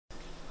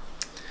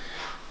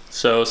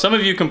So some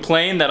of you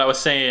complained that I was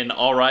saying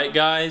 "alright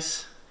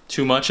guys"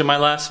 too much in my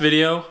last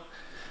video.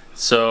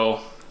 So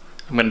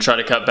I'm gonna try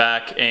to cut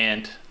back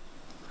and,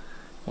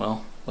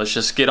 well, let's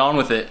just get on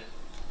with it.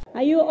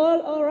 Are you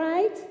all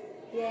alright?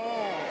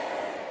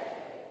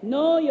 Yes.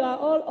 No, you are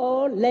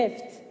all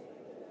left.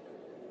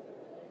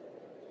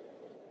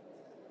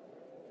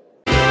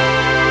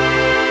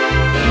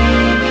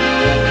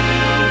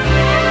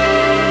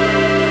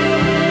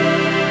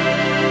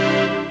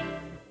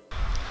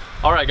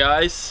 Alright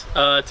guys,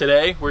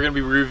 today we're going to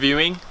be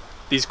reviewing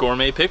these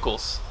gourmet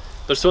pickles.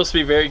 They're supposed to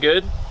be very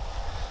good,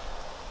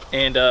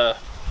 and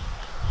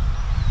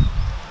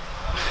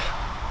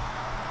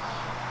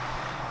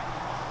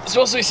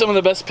supposed to be some of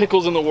the best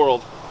pickles in the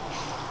world.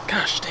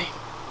 Gosh dang.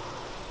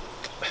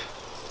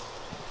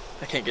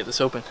 I can't get this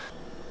open.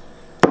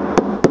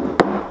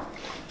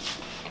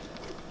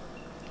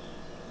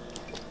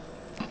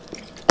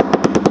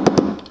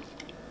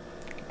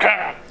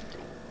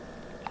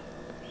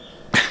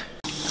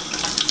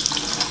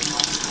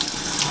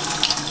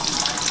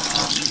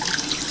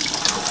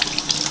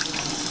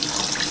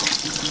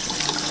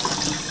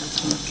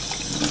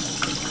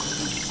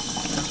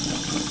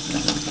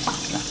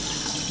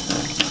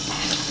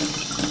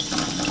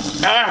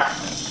 Ah!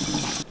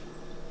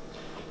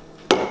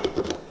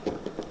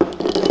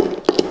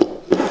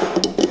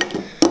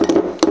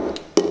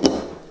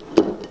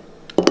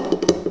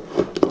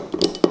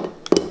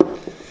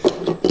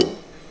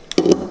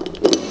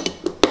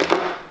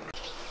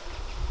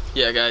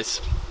 Yeah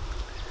guys,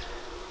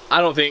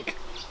 I don't think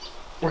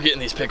we're getting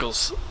these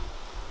pickles.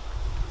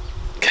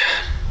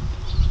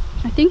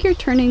 I think you're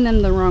turning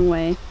them the wrong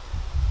way.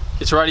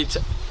 It's ready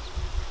to...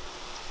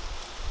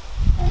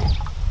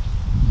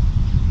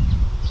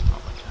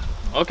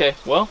 Okay,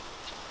 well,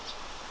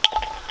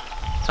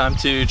 time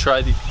to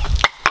try the...